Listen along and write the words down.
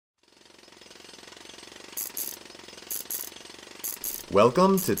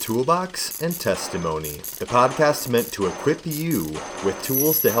Welcome to Toolbox and Testimony, the podcast meant to equip you with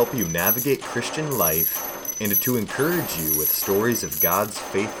tools to help you navigate Christian life and to encourage you with stories of God's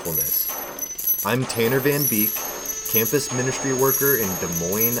faithfulness. I'm Tanner Van Beek, campus ministry worker in Des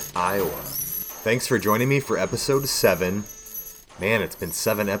Moines, Iowa. Thanks for joining me for episode 7. Man, it's been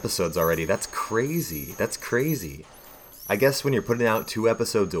 7 episodes already. That's crazy. I guess when you're putting out 2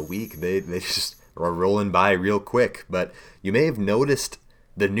 episodes a week, they just are rolling by real quick. But you may have noticed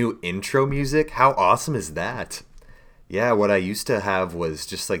the new intro music. How awesome is that? Yeah, what I used to have was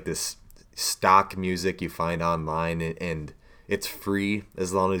just like this stock music you find online, and it's free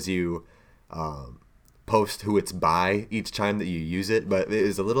as long as you post who it's by each time that you use it. But it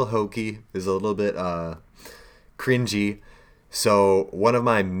is a little hokey, is a little bit cringy. So one of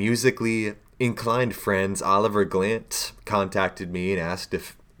my musically inclined friends, Oliver Glant, contacted me and asked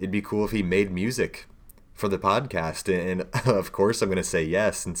if it'd be cool if he made music for the podcast. And of course I'm going to say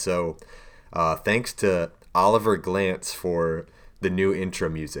yes. And so thanks to Oliver Glant for the new intro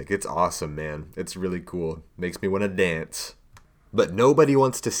music. It's awesome, man. It's really cool. Makes me want to dance. But nobody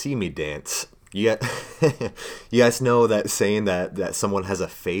wants to see me dance. You guys know that saying that someone has a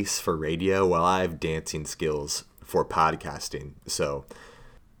face for radio? Well, I have dancing skills for podcasting. So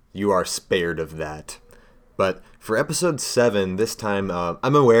you are spared of that. But for episode 7, this time,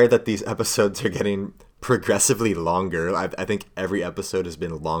 I'm aware that these episodes are getting progressively longer. I think every episode has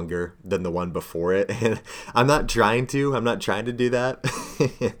been longer than the one before it. And I'm not trying to do that.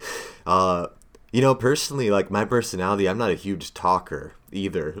 Personally, like my personality, I'm not a huge talker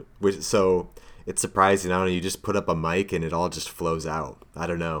either. So it's surprising. I don't know, you just put up a mic and it all just flows out. I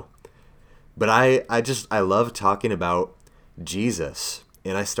don't know. But I love talking about Jesus.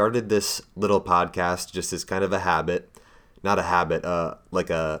 And I started this little podcast just as kind of a habit, not a habit,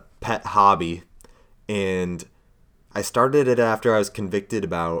 like a pet hobby. And I started it after I was convicted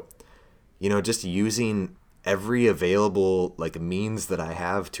about, just using every available like means that I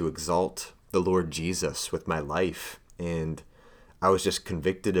have to exalt the Lord Jesus with my life. And I was just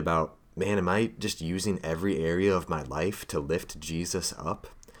convicted about, man, am I just using every area of my life to lift Jesus up?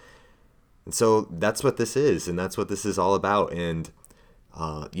 And so that's what this is, and that's what this is all about. And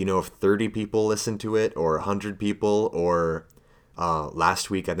if 30 people listen to it, or 100 people, or last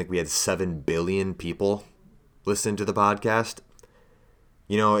week I think we had 7 billion people listen to the podcast.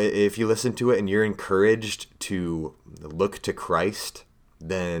 If you listen to it and you're encouraged to look to Christ,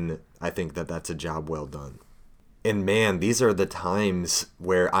 then I think that that's a job well done. And man, these are the times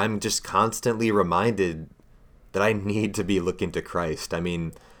where I'm just constantly reminded that I need to be looking to Christ. I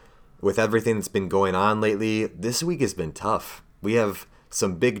mean, with everything that's been going on lately, this week has been tough. We have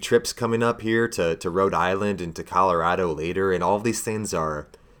some big trips coming up here to Rhode Island and to Colorado later, and all of these things are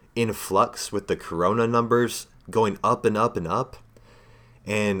in flux with the corona numbers going up and up and up.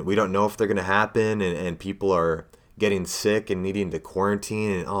 And we don't know if they're going to happen, and people are getting sick and needing to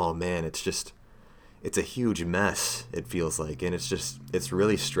quarantine, and oh man, it's a huge mess, it feels like, and it's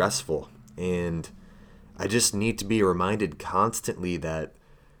really stressful. And I just need to be reminded constantly that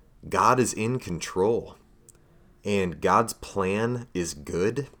God is in control. And God's plan is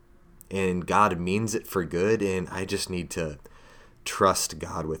good, and God means it for good, and I just need to trust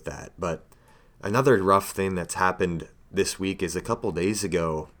God with that. But another rough thing that's happened this week is a couple days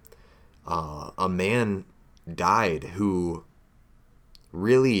ago, a man died who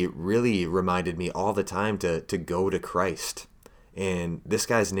really, really reminded me all the time to go to Christ. And this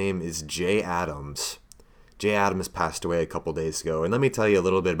guy's name is Jay Adams. Jay Adams passed away a couple days ago. And let me tell you a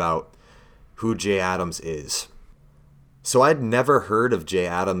little bit about who Jay Adams is. So I'd never heard of Jay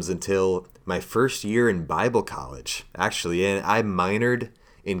Adams until my first year in Bible college, actually. And I minored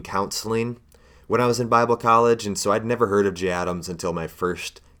in counseling when I was in Bible college. And so I'd never heard of Jay Adams until my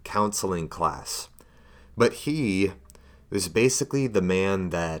first counseling class. But he was basically the man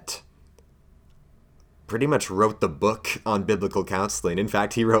that pretty much wrote the book on biblical counseling. In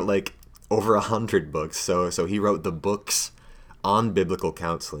fact, he wrote like over 100 books. So he wrote the books on biblical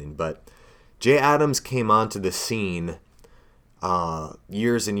counseling. But Jay Adams came onto the scene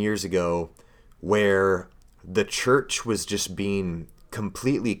years and years ago, where the church was just being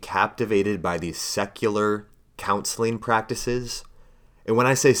completely captivated by these secular counseling practices. And when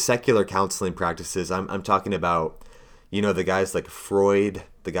I say secular counseling practices, I'm talking about, the guys like Freud,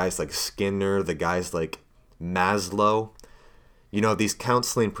 the guys like Skinner, the guys like Maslow, these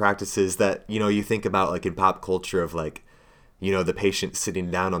counseling practices that, you think about like in pop culture of like, the patient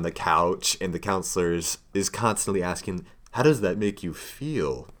sitting down on the couch and the counselor is constantly asking, how does that make you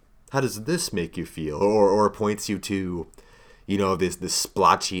feel? How does this make you feel? Or points you to, this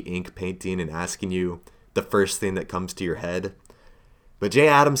splotchy ink painting and asking you the first thing that comes to your head. But Jay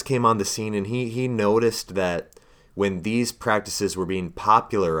Adams came on the scene, and he noticed that when these practices were being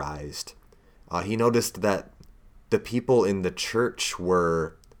popularized, he noticed that the people in the church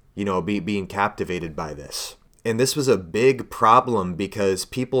were, being captivated by this. And this was a big problem because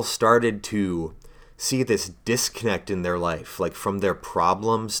people started to see this disconnect in their life, like from their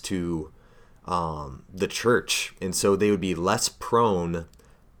problems to the church. And so they would be less prone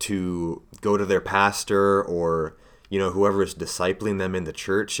to go to their pastor or, whoever is discipling them in the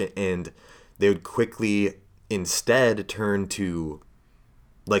church. And they would quickly instead turn to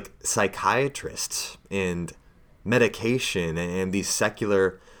like psychiatrists and medication and these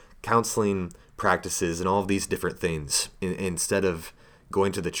secular counseling practices and all of these different things instead of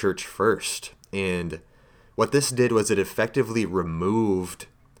going to the church first. And what this did was it effectively removed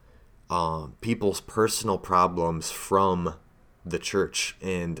people's personal problems from the church.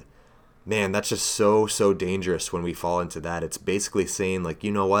 And man, that's just so dangerous when we fall into that. It's basically saying like,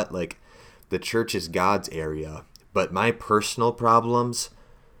 you know what, like the church is God's area, but my personal problems,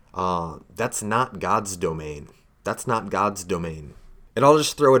 that's not God's domain. That's not God's domain. And I'll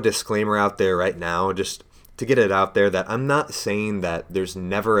just throw a disclaimer out there right now, just to get it out there, that I'm not saying that there's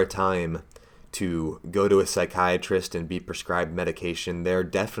never a time to go to a psychiatrist and be prescribed medication. There are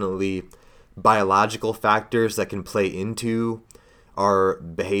definitely biological factors that can play into our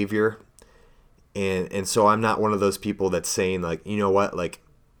behavior. And so I'm not one of those people that's saying like, you know what, like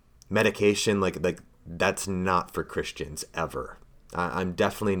medication, like that's not for Christians ever. I'm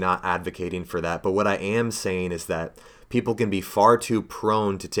definitely not advocating for that. But what I am saying is that people can be far too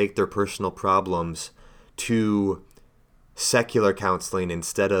prone to take their personal problems to secular counseling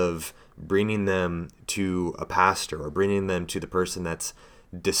instead of bringing them to a pastor or bringing them to the person that's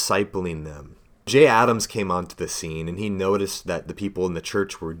discipling them. Jay Adams came onto the scene and he noticed that the people in the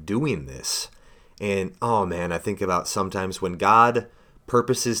church were doing this. And oh man, I think about sometimes when God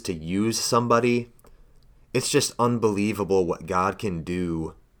purposes to use somebody, it's just unbelievable what God can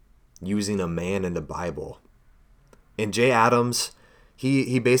do using a man in the Bible. And Jay Adams,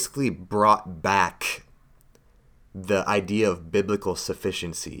 he basically brought back the idea of biblical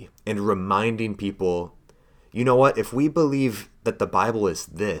sufficiency and reminding people, you know what, if we believe that the Bible is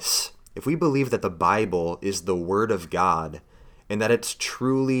this, if we believe that the Bible is the Word of God and that it's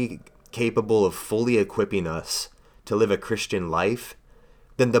truly capable of fully equipping us to live a Christian life,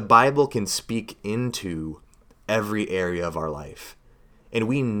 then the Bible can speak into every area of our life. And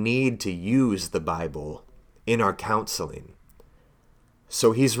we need to use the Bible in our counseling.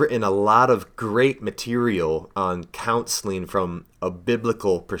 So he's written a lot of great material on counseling from a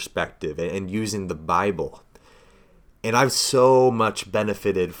biblical perspective and using the Bible. And I've so much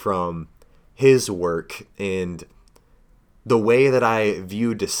benefited from his work, and the way that I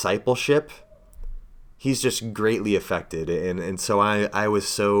view discipleship, he's just greatly affected. And so I was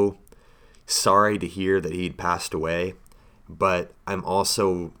so sorry to hear that he'd passed away, but I'm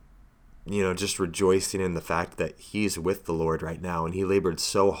also, just rejoicing in the fact that he's with the Lord right now, and he labored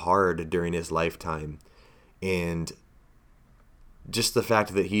so hard during his lifetime. And just the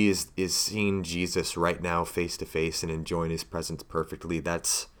fact that he is seeing Jesus right now face to face and enjoying his presence perfectly,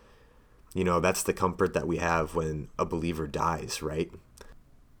 that's the comfort that we have when a believer dies, right?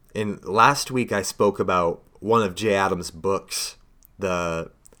 And last week I spoke about one of Jay Adams' books,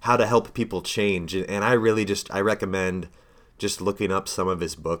 the How to Help People Change, and I recommend just looking up some of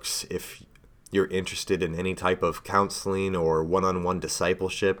his books if you're interested in any type of counseling or one-on-one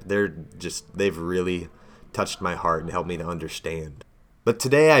discipleship. They've really touched my heart and helped me to understand. But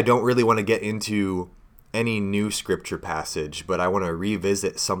today I don't really want to get into any new scripture passage, but I want to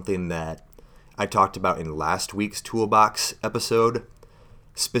revisit something that I talked about in last week's Toolbox episode,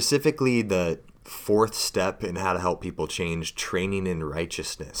 specifically the fourth step in how to help people change, training in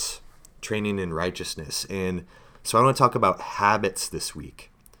righteousness. And so I want to talk about habits this week.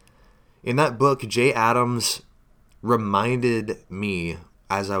 In that book, Jay Adams reminded me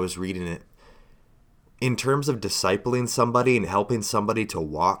as I was reading it, in terms of discipling somebody and helping somebody to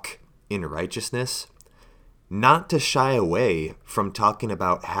walk in righteousness, not to shy away from talking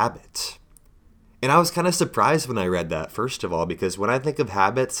about habits. And I was kind of surprised when I read that, first of all, because when I think of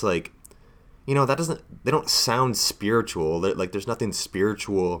habits, they don't sound spiritual. There's nothing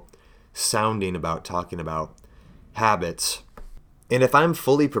spiritual sounding about talking about habits. And if I'm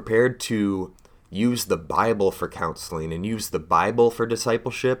fully prepared to use the Bible for counseling and use the Bible for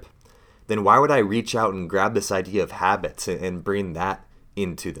discipleship, then why would I reach out and grab this idea of habits and bring that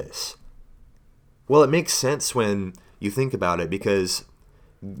into this? Well, it makes sense when you think about it, because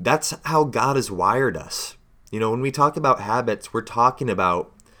that's how God has wired us. When we talk about habits, we're talking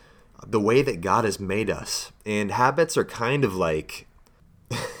about the way that God has made us. And habits are kind of like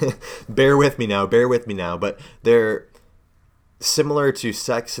bear with me now, but they're similar to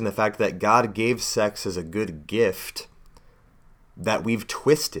sex in the fact that God gave sex as a good gift that we've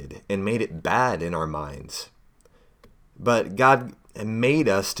twisted and made it bad in our minds. But God made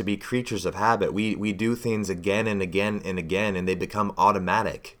us to be creatures of habit. We do things again and again and again, and they become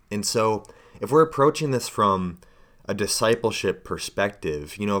automatic. And so if we're approaching this from a discipleship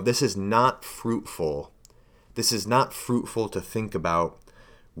perspective, this is not fruitful. This is not fruitful to think about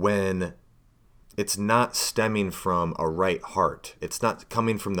when it's not stemming from a right heart. It's not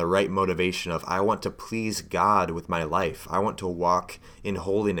coming from the right motivation of, I want to please God with my life. I want to walk in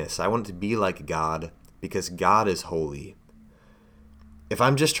holiness. I want to be like God because God is holy. If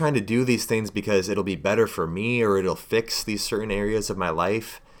I'm just trying to do these things because it'll be better for me or it'll fix these certain areas of my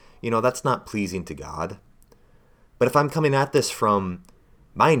life, that's not pleasing to God. But if I'm coming at this from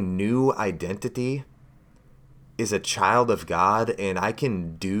my new identity is a child of God and I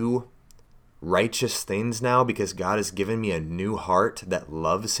can do righteous things now because God has given me a new heart that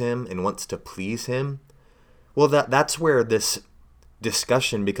loves him and wants to please him, well, that's where this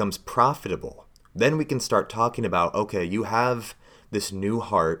discussion becomes profitable. Then we can start talking about, okay, you have this new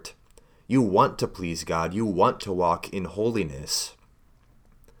heart, you want to please God, you want to walk in holiness.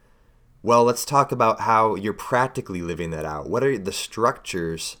 Well, let's talk about how you're practically living that out. What are the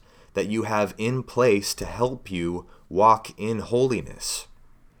structures that you have in place to help you walk in holiness?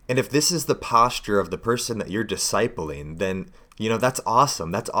 And if this is the posture of the person that you're discipling, then, that's awesome.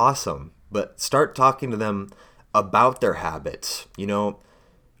 That's awesome. But start talking to them about their habits.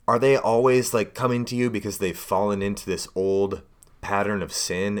 Are they always coming to you because they've fallen into this old pattern of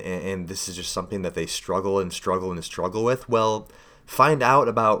sin and this is just something that they struggle with? Well, find out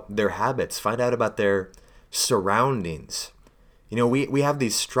about their habits. Find out about their surroundings. We have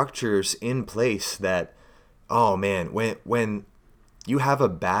these structures in place that, oh man, when you have a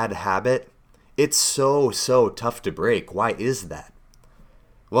bad habit, it's so tough to break. Why is that?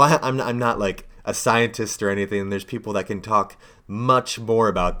 Well, I'm not like a scientist or anything. There's people that can talk much more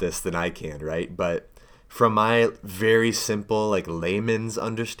about this than I can, right? But from my very simple, layman's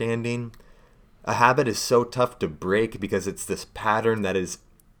understanding, a habit is so tough to break because it's this pattern that is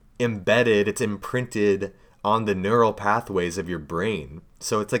embedded, it's imprinted on the neural pathways of your brain.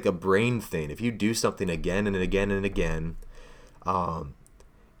 So it's like a brain thing. If you do something again and again and again,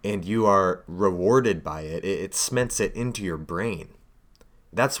 and you are rewarded by it, it cements it into your brain.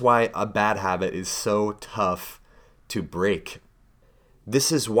 That's why a bad habit is so tough to break.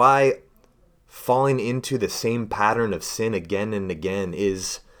 This is why falling into the same pattern of sin again and again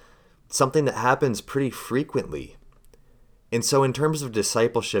is something that happens pretty frequently. And so in terms of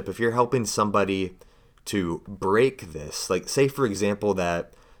discipleship, if you're helping somebody to break this, say for example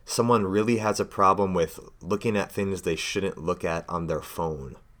that someone really has a problem with looking at things they shouldn't look at on their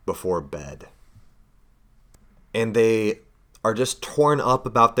phone before bed, and they are just torn up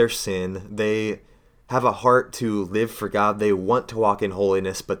about their sin. They have a heart to live for God. They want to walk in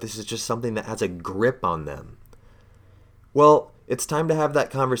holiness, but this is just something that has a grip on them. Well, it's time to have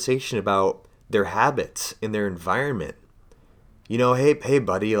that conversation about their habits in their environment. Hey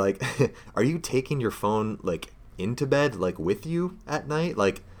buddy, are you taking your phone into bed with you at night?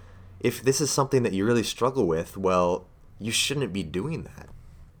 If this is something that you really struggle with, well, you shouldn't be doing that.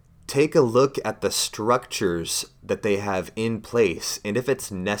 Take a look at the structures that they have in place, and if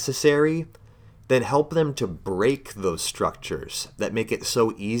it's necessary, then help them to break those structures that make it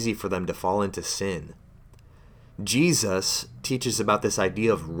so easy for them to fall into sin. Jesus teaches about this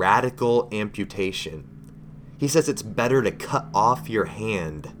idea of radical amputation. He says it's better to cut off your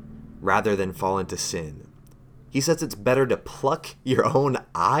hand rather than fall into sin. He says it's better to pluck your own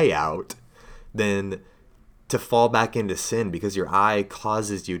eye out than to fall back into sin because your eye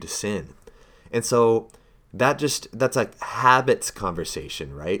causes you to sin. And so that's a habits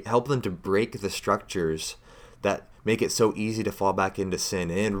conversation, right? Help them to break the structures that make it so easy to fall back into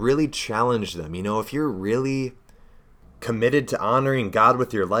sin and really challenge them. If you're really committed to honoring God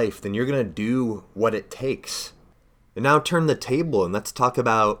with your life, then you're going to do what it takes. And now turn the table and let's talk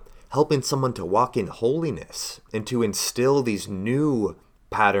about helping someone to walk in holiness and to instill these new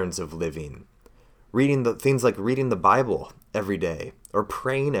patterns of living. Things like reading the Bible every day or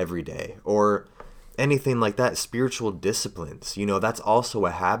praying every day or anything like that, spiritual disciplines. That's also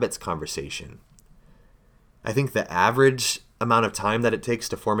a habits conversation. I think the average amount of time that it takes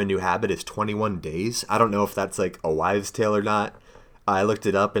to form a new habit is 21 days. I don't know if that's a wives' tale or not. I looked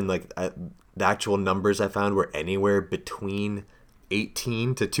it up and the actual numbers I found were anywhere between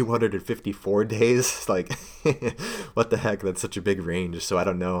 18 to 254 days. What the heck? That's such a big range. So I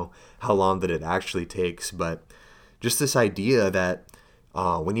don't know how long that it actually takes. But just this idea that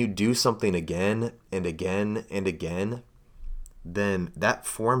When you do something again and again and again, then that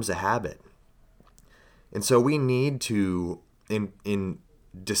forms a habit. And so we need to, in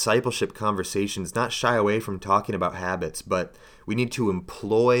discipleship conversations, not shy away from talking about habits, but we need to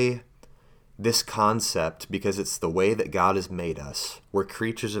employ this concept because it's the way that God has made us. We're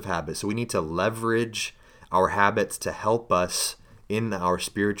creatures of habit. So we need to leverage our habits to help us in our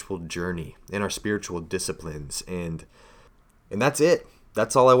spiritual journey, in our spiritual disciplines. And that's it.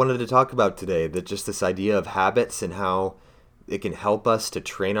 That's all I wanted to talk about today. That just this idea of habits and how it can help us to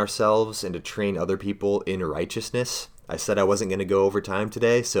train ourselves and to train other people in righteousness. I said I wasn't going to go over time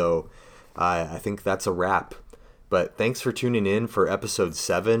today, so I think that's a wrap. But thanks for tuning in for episode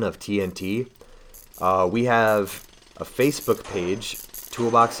 7 of TNT. We have a Facebook page,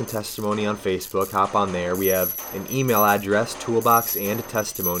 Toolbox and Testimony on Facebook. Hop on there. We have an email address,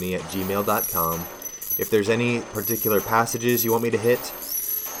 toolboxandtestimony@gmail.com. If there's any particular passages you want me to hit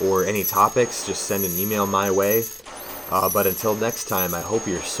or any topics, just send an email my way. But until next time, I hope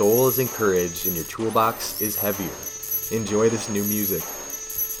your soul is encouraged and your toolbox is heavier. Enjoy this new music.